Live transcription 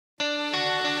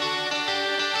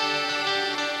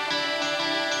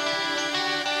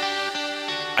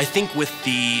I think with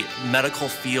the medical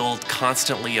field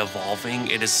constantly evolving,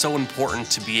 it is so important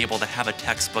to be able to have a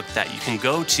textbook that you can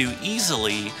go to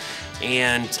easily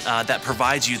and that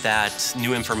provides you that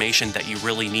new information that you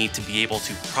really need to be able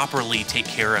to properly take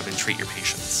care of and treat your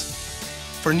patients.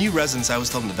 For new residents, I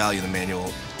always tell them to value the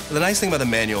manual. The nice thing about the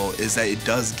manual is that it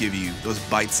does give you those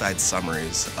bite-sized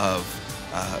summaries of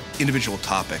individual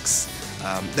topics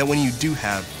that when you do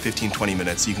have 15-20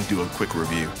 minutes, you can do a quick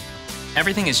review.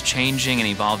 Everything is changing and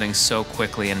evolving so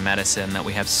quickly in medicine that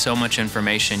we have so much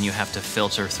information you have to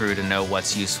filter through to know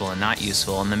what's useful and not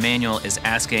useful. And the manual is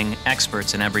asking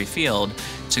experts in every field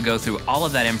to go through all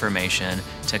of that information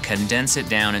to condense it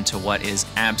down into what is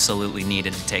absolutely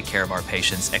needed to take care of our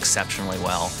patients exceptionally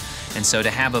well. And so to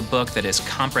have a book that is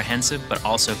comprehensive but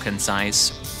also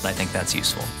concise, I think that's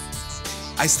useful.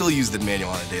 I still use the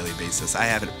manual on a daily basis. I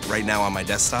have it right now on my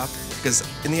desktop because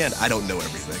in the end, I don't know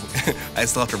everything. I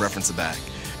still have to reference it back.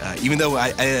 Even though I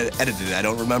edited it, I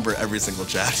don't remember every single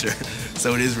chapter.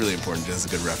 So it is really important just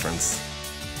as a good reference.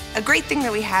 A great thing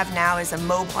that we have now is a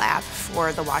mobile app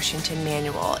for the Washington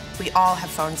Manual. We all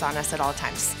have phones on us at all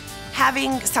times.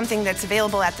 Having something that's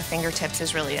available at the fingertips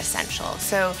is really essential.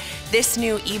 So this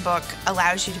new ebook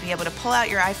allows you to be able to pull out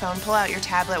your iPhone, pull out your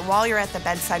tablet while you're at the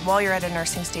bedside, while you're at a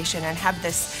nursing station, and have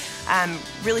this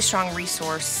really strong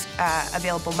resource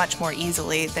available much more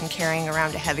easily than carrying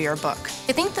around a heavier book.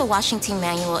 I think the Washington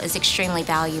Manual is extremely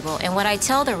valuable, and what I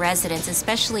tell the residents,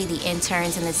 especially the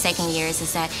interns in the second years,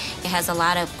 is that it has a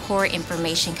lot of core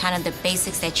information, kind of the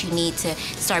basics that you need to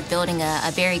start building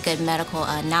a very good medical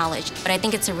knowledge. But I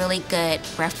think it's a really good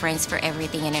reference for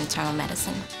everything in internal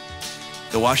medicine.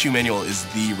 The WashU Manual is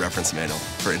the reference manual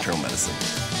for internal medicine.